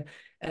into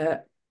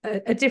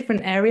a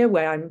different area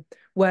where I'm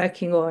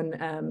working on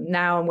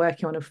now I'm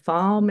working on a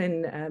farm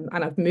and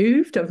I've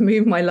moved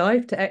my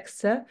life to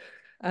Exeter,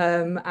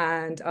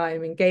 and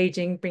I'm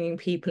engaging, bringing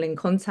people in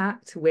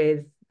contact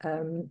with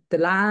the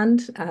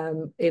land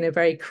in a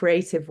very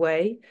creative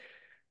way.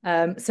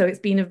 So it's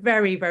been a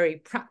very, very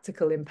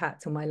practical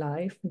impact on my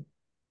life.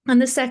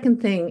 And the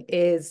second thing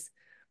is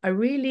I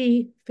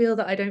really feel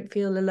that I don't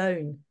feel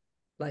alone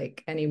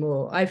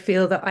anymore. I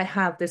feel that I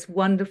have this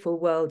wonderful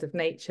world of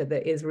nature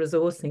that is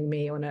resourcing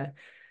me on a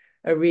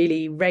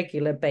really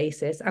regular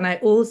basis. And I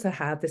also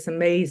have this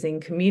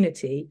amazing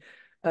community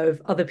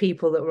of other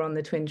people that were on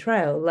the Twin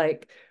Trail.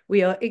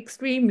 We are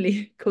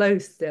extremely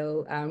close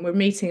still. We're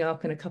meeting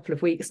up in a couple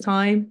of weeks'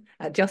 time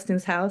at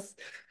Justin's house.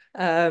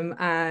 Our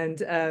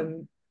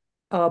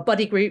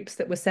buddy groups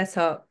that were set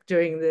up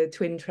during the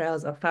Twin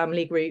Trails are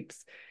family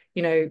groups.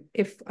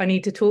 If I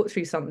need to talk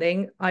through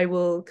something,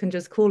 can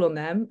just call on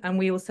them and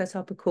we will set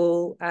up a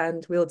call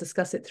and we'll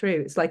discuss it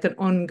through. It's like an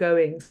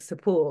ongoing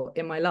support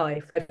in my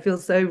life. I feel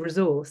so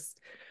resourced.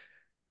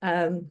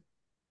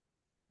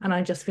 And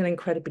I just feel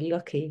incredibly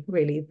lucky,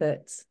 really,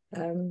 that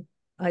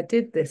I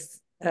did this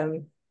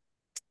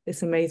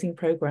amazing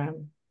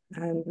program,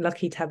 and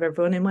lucky to have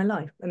everyone in my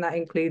life. And that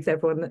includes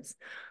everyone that's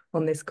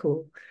on this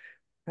call.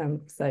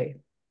 So,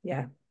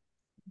 yeah.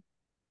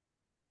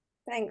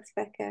 Thanks,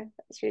 Becca.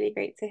 That's really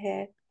great to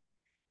hear.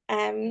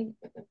 I'm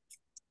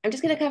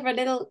just going to cover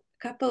a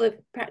couple of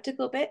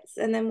practical bits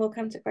and then we'll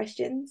come to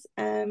questions.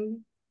 As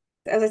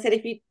I said,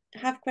 if you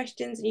have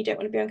questions and you don't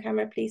want to be on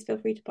camera, please feel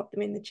free to pop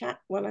them in the chat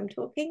while I'm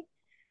talking,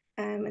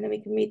 and then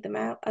we can read them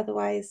out.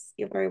 Otherwise,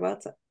 you're very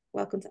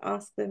welcome to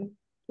ask them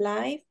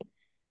live.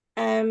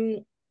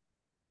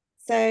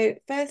 So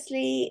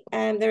firstly,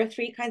 there are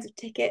 3 kinds of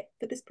ticket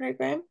for this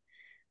program.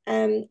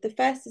 The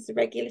first is a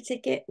regular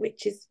ticket,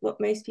 which is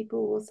what most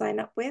people will sign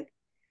up with.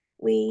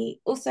 We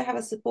also have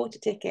a supporter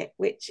ticket,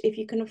 which if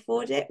you can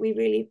afford it, we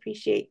really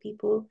appreciate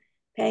people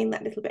paying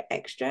that little bit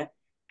extra.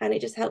 And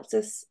it just helps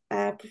us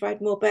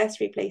provide more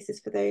bursary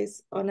places for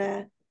those on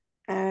a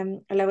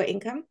lower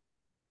income.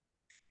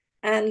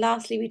 And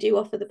lastly, we do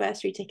offer the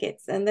bursary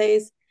tickets, and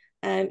those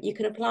you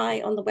can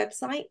apply on the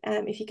website.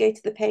 If you go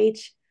to the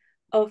page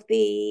of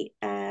the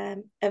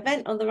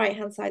event on the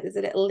right-hand side, there's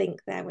a little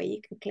link there where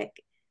you can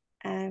click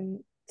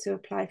to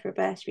apply for a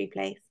bursary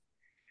place.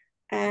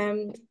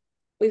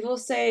 We've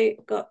also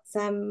got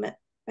some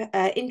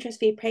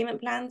interest-free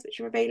payment plans which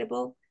are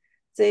available.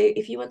 So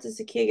if you want to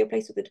secure your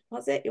place with a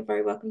deposit, you're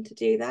very welcome to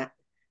do that.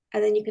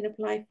 And then you can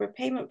apply for a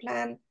payment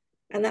plan,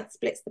 and that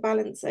splits the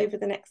balance over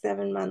the next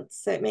 7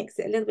 months. So it makes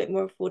it a little bit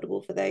more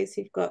affordable for those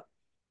who've got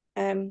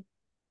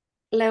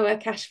lower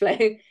cash flow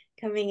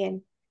coming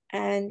in.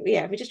 And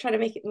yeah, we're just trying to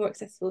make it more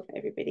accessible for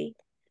everybody.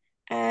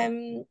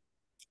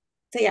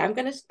 So yeah, I'm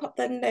going to pop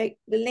the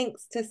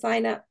links to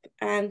sign up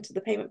and to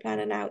the payment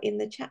planner now in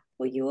the chat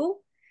for you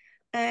all.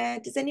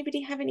 Does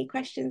anybody have any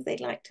questions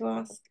they'd like to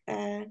ask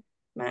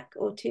Mac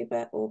or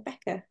Tuba or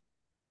Becca?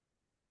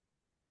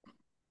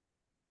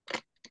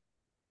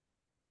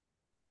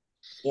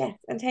 Yes,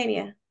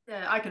 Antonia.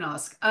 Yeah, I can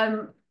ask.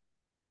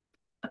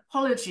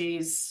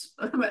 Apologies.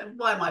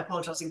 Why am I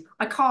apologizing?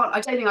 I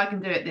don't think I can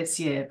do it this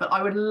year, but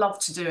I would love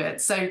to do it.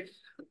 So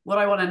what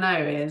I want to know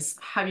is,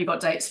 have you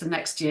got dates for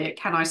next year?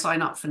 Can I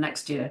sign up for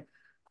next year?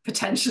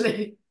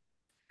 Potentially.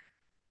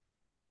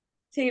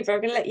 Tuba,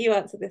 I'm going to let you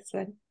answer this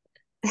one.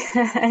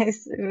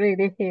 It's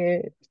really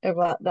hear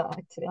about that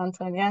actually,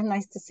 Antonia.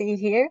 Nice to see you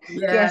here.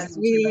 Yeah, Yes,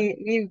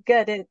 we've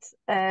got it.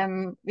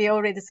 We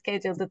already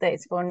scheduled the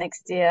dates for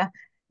next year.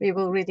 We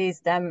will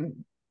release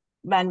them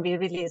when we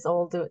release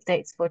all the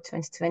dates for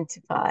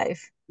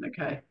 2025.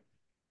 Okay.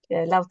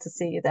 Yeah, love to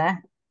see you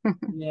there.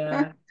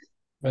 Yeah.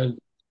 And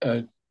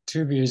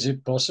Tubi, is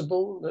it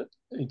possible that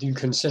you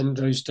can send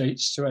those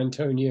dates to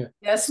Antonia?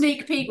 Yeah,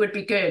 sneak peek would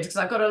be good because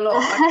I've got a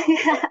lot.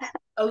 Yeah.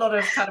 A lot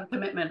of kind of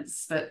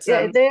commitments, but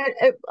Yeah,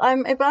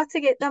 I'm about to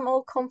get them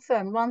all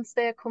confirmed. Once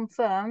they're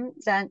confirmed,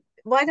 then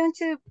why don't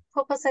you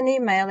pop us an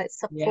email at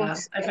support yeah,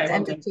 okay, at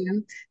will do.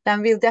 MBQ,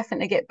 then we'll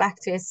definitely get back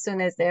to you as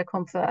soon as they're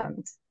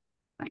confirmed.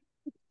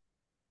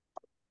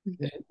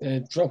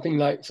 They're dropping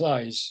like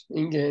flies.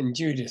 Inge and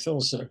Judith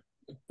also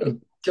are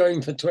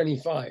going for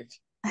 25.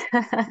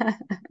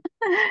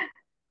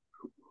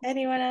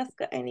 Anyone else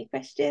got any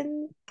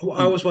questions? Well,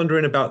 I was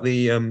wondering about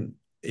the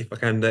if I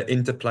can, the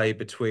interplay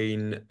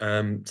between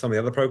some of the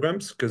other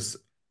programs, because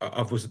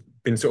I've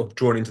been sort of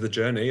drawn into the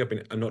journey.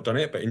 I've not done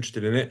it, but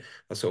interested in it.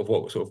 That's sort of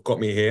what sort of got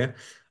me here.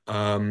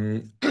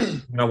 And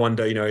I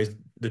wonder, is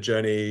the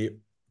journey,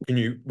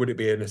 would it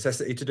be a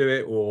necessity to do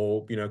it,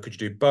 or could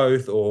you do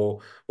both, or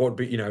what would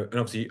be, and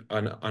obviously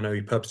I know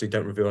you purposely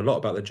don't reveal a lot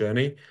about the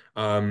journey.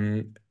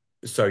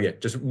 So yeah,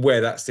 just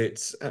where that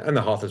sits, and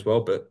the half as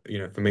well. But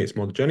for me, it's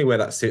more the journey, where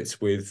that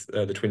sits with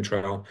the twin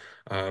trail,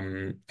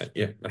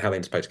 yeah, and how they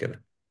interplay together.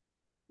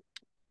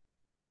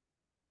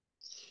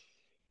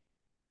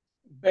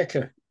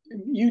 Becca,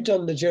 you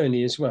done the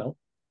journey as well.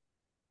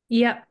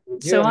 Yep.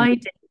 So I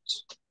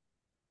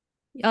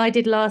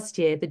did last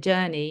year the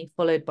journey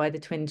followed by the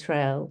twin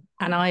trail,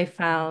 and I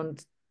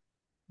found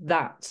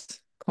that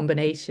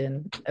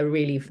combination a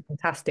really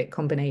fantastic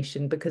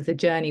combination because the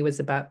journey was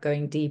about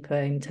going deeper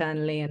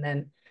internally, and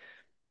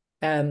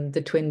then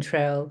the twin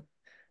trail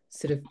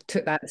sort of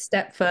took that a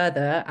step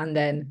further and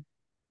then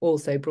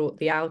also brought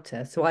the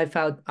outer. So I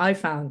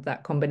found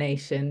that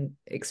combination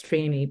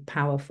extremely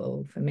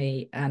powerful for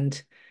me, and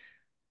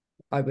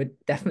I would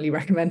definitely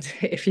recommend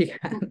it if you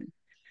can.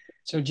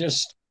 So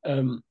just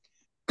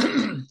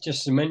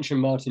just to mention,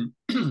 Martin,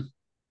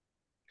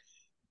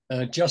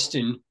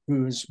 Justin,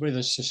 who was with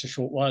us just a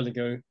short while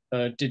ago,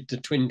 did the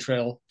twin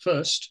trail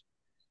first.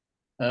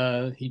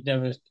 I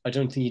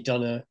don't think he'd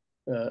done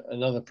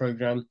another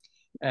program,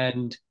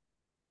 and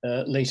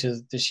later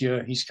this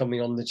year he's coming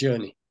on the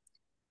journey.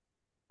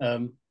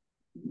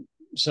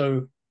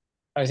 So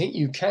I think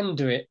you can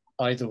do it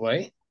either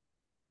way,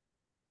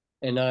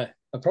 and I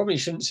probably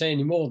shouldn't say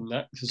any more than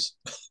that because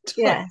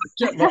Yes.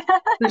 I get my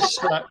wrist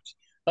slapped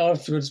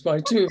afterwards by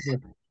Tuba.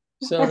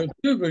 So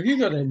Tuba, have you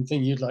got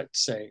anything you'd like to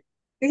say?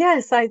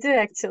 Yes, I do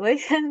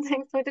actually. And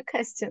thanks for the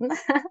question.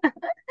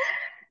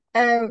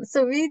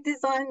 So we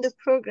designed the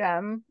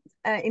program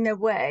in a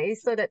way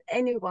so that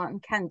anyone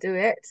can do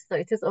it. So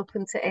it is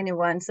open to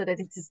anyone, so that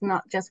it is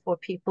not just for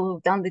people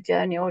who've done the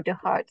journey or the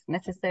heart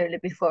necessarily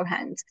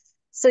beforehand.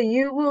 So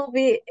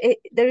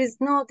there is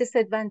no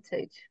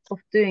disadvantage of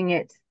doing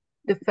it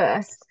the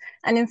first.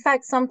 And in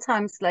fact,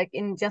 sometimes, like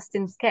in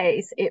Justin's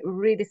case, it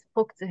really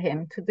spoke to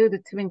him to do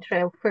the twin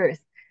trail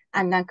first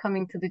and then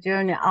coming to the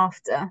journey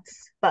after.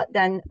 But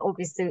then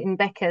obviously in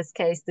Becca's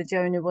case, the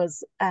journey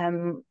was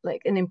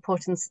like an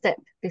important step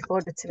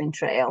before the twin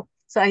trail.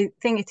 So I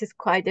think it is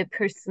quite a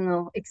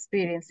personal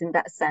experience in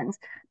that sense.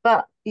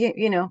 But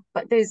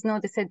but there is no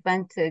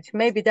disadvantage.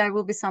 Maybe there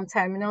will be some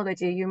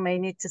terminology you may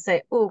need to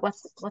say, oh, what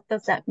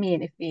does that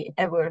mean if we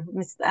ever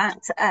miss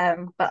that?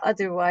 But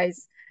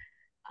otherwise,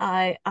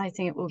 I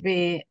think it will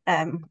be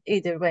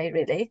either way,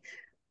 really.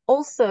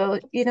 Also,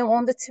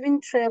 on the Twin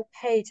Trail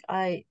page,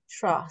 I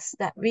trust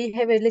that we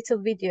have a little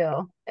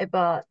video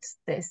about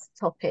this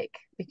topic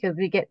because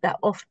we get that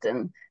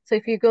often. So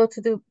if you go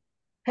to the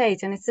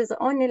page and it says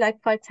only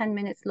like 5-10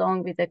 minutes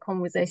long with a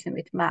conversation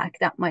with Mac,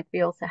 that might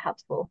be also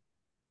helpful.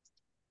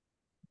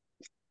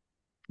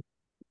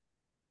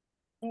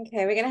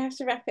 Okay, we're going to have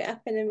to wrap it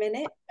up in a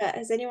minute, but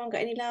has anyone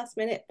got any last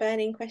minute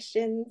burning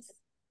questions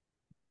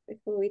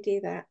before we do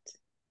that?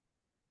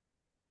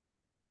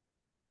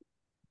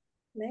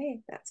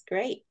 No, that's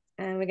great.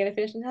 And we're going to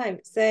finish in time.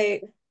 So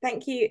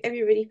thank you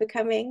everybody for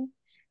coming.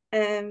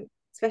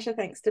 Special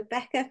thanks to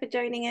Becca for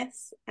joining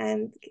us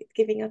and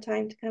giving your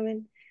time to come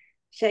and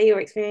share your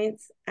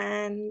experience.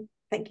 And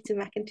thank you to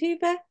Mac and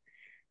Tuba.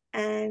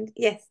 And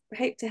yes, I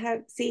hope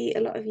to see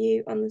a lot of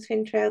you on the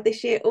Twin Trail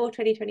this year or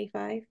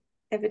 2025,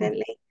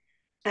 evidently.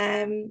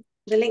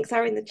 The links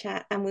are in the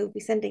chat, and we'll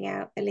be sending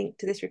out a link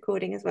to this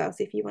recording as well.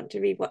 So if you want to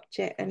rewatch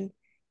it, and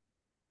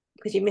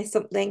because you missed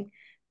something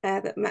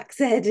that Max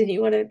said and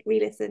you want to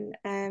re-listen,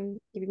 you'd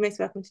be most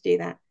welcome to do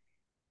that.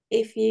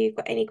 If you've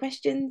got any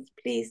questions,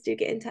 please do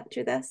get in touch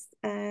with us.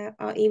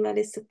 Our email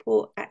is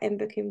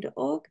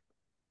support@mbcombe.org,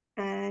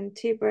 and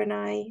Tuba and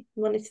I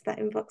monitor that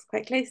inbox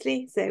quite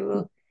closely, so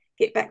we'll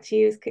get back to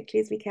you as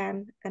quickly as we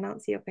can and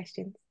answer your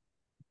questions.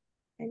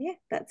 And yeah,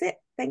 that's it.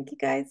 Thank you,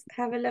 guys.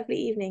 Have a lovely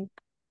evening.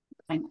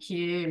 Thank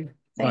you.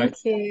 Thank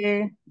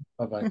you.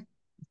 Bye-bye.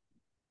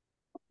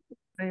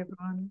 Bye,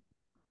 everyone.